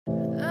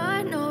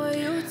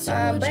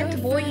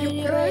Bad Boy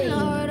Ukraine.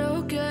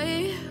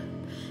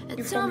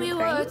 You from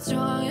Ukraine?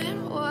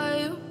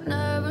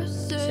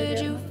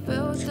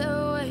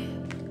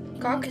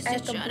 Как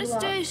это было?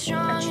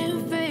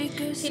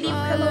 Филипп,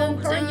 hello,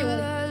 how are you?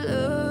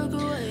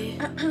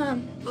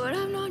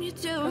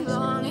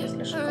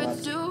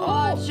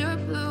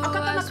 А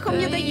как она ко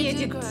мне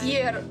доедет,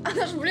 Тер?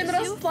 Она же, блин,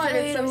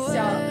 расплавится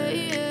вся.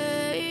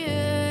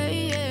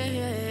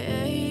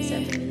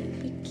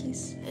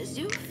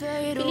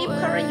 Филипп,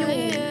 how are you?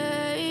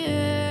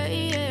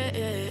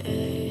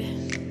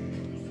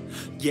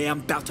 Yeah, I'm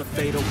about to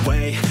fade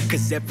away,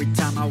 cause every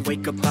time I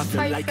wake up I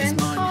feel like it's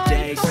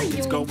Monday.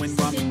 Something's going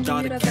wrong with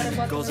all the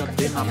chemicals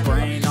up in my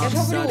brain. All of a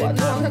sudden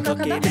I don't look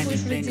at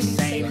anything the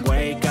same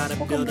way. Gotta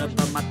build up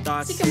of my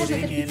thoughts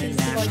sitting in an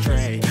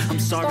ashtray. I'm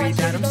sorry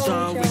that I'm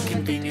so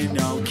inconvenient,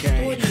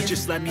 okay.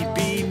 Just let me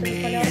be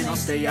me and I'll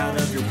stay out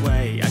of your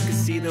way. I can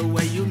see the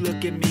way you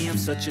look at me, I'm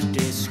such a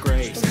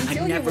disgrace. I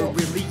never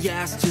really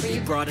asked to be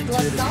brought into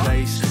this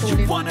place.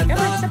 You wanna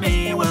love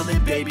me? Well then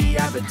baby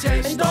I have a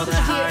taste. All the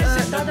highs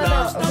and the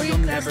lows, no you'll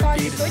never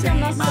be the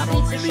same. I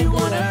don't really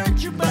wanna hurt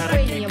you but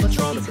I can't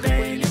control the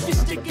pain. If you're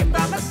sticking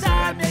by my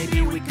side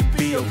maybe we could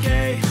be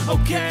okay.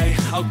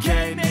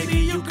 Okay, maybe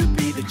you could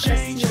be the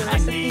change I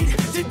need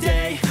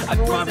today. I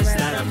promise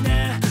that I've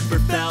never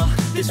felt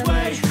this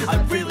way. I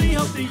really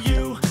hope that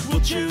you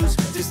will choose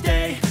to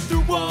stay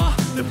through all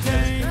the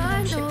pain.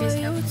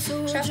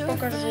 Сейчас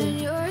покажу.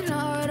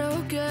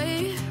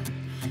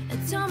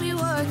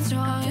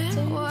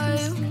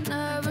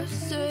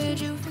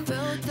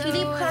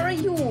 Филипп, how are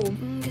you?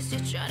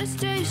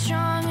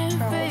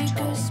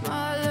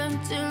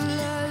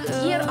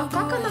 Ер, а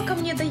как она ко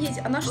мне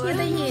доедет? Она ж не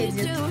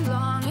доедет.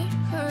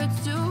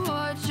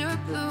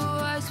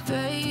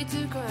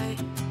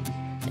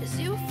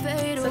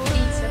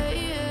 Смотрите.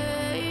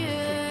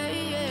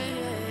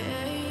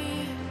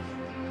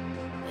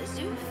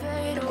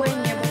 Такое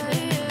небо.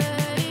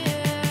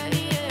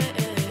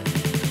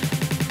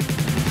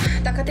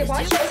 Так, а ты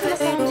бачишь, на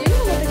самом деле,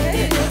 вот такая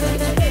я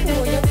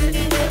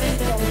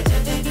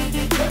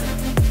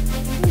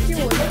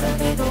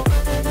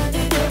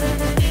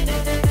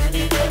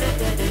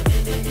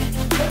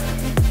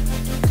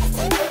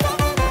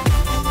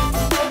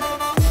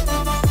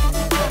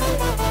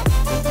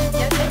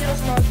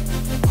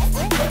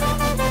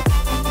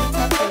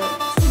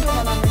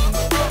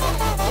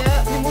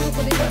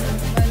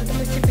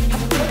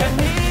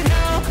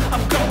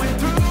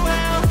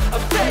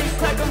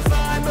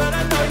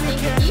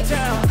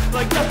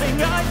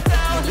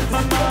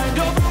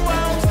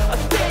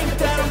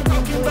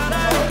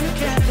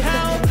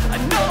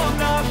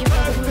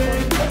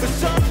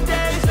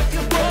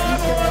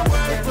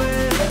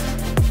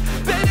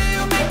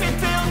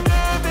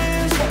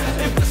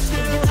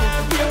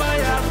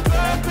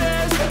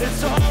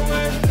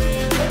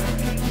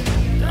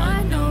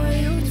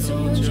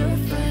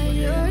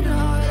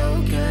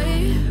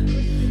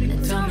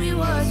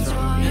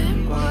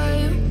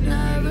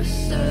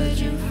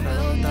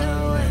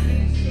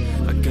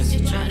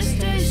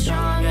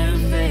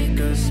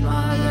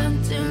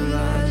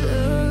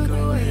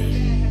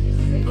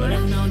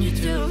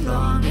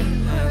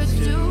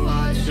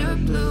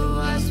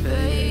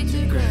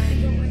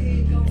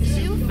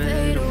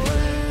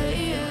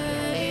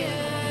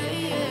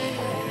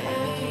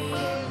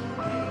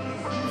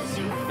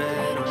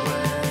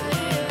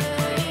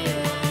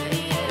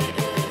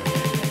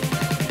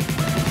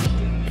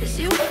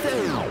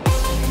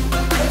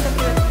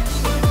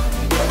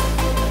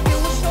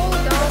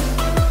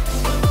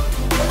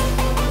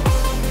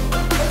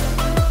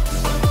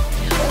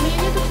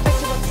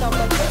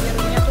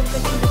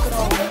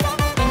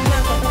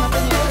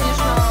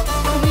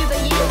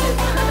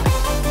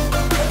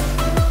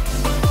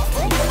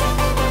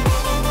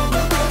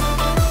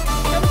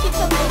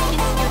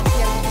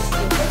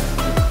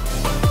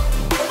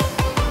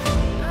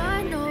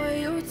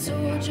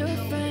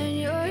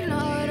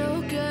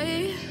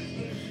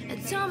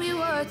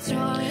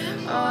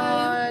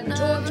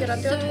Джокер, а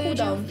ты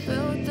откуда?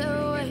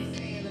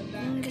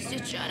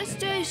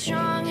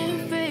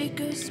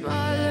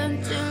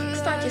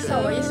 Кстати,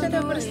 Сава, если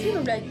это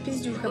прострину, блядь,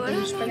 пиздюха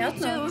будешь,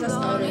 понятно? За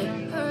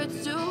старую.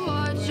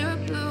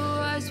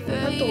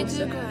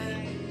 Готовься.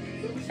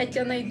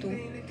 Хотя найду.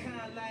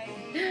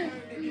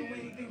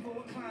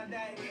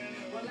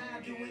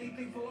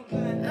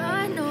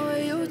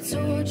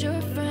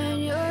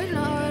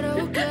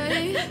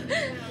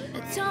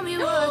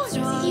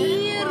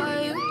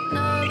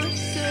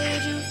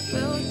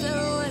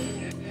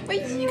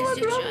 Спасибо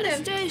огромное.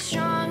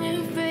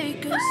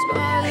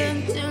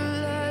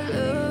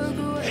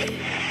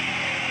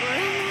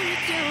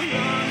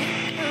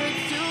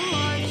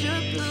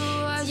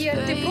 Тер,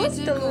 ты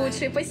просто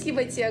лучший.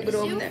 Спасибо тебе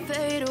огромное.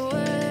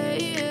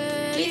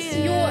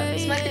 Кисьё,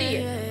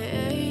 смотри.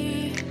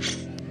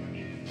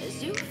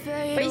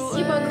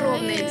 Спасибо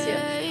огромное тебе.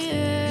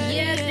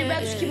 Yes,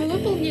 ребятушки, мы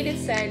выполнили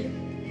цель.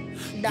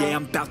 Yeah,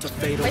 I'm about to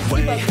fade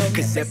away.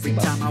 Cause every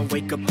time I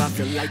wake up I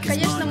feel like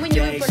it's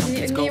Monday.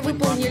 Something's going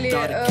wrong,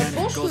 thought of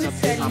chemicals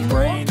up in my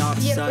brain. All of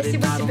a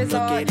sudden I don't look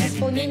at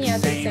anything the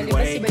same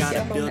way.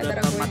 Gotta build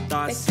up my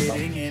thoughts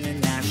sitting in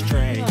an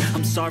ashtray.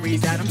 I'm sorry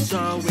that I'm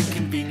so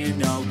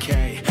inconvenient,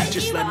 okay.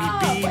 Just let me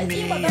be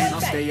me and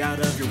I'll stay out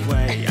of your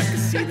way. I can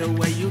see the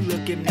way you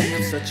look at me,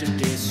 I'm such a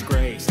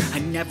disgrace. I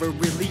never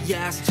really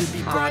asked to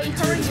be brought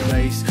into this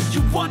place.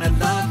 You wanna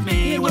love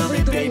me? Well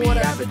then baby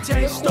have a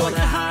taste. All the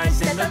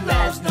highs and the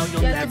lows, no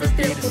you'll never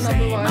be the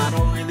same. I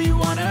don't really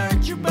wanna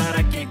hurt you but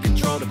I can't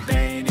control the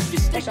pain. If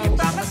you're sticking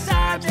by my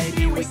side,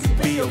 maybe we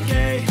could be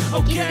okay.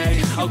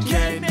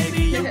 Okay,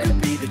 maybe you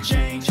could be the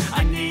change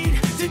I need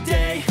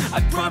today.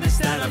 I promise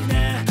that I've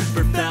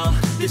never felt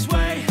this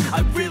way.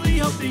 I really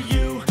hope that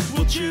you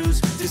will choose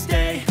to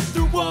stay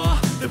through all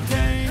the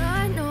pain.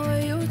 I know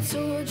you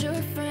told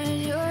your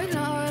friend you're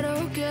not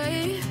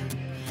okay,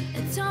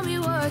 and tell me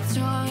what's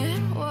wrong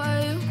and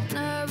why you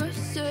never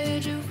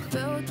said you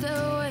felt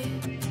that way.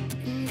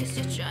 Guess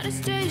you're trying to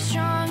stay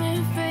strong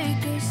and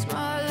fake a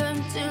smile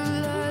until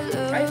I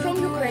love. I'm from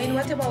Ukraine,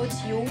 what about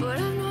you? But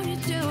I've known you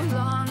too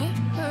long, it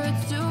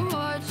hurts to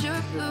watch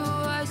your blue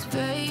eyes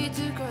fade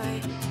to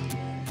gray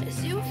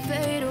as you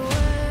fade away.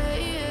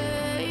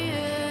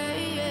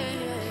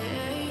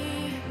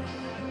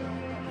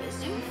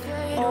 As you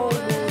fade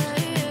away.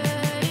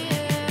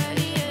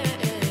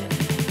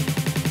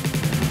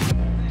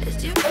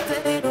 As you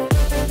fade away.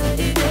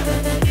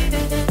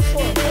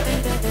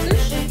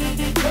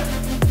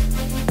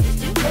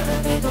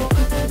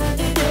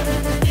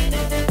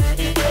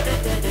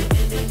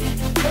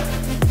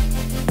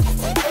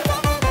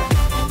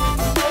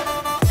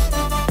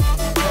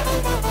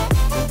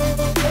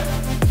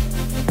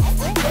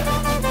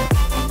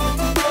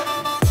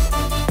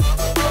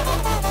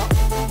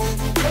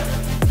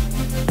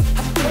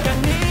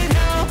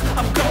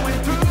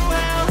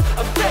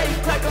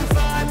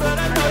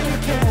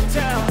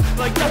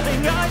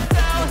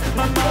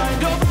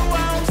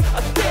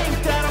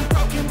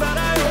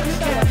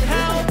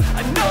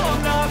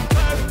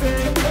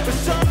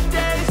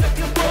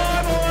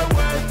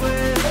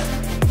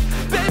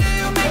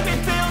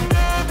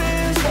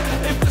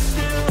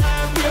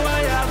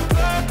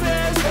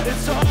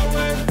 It's all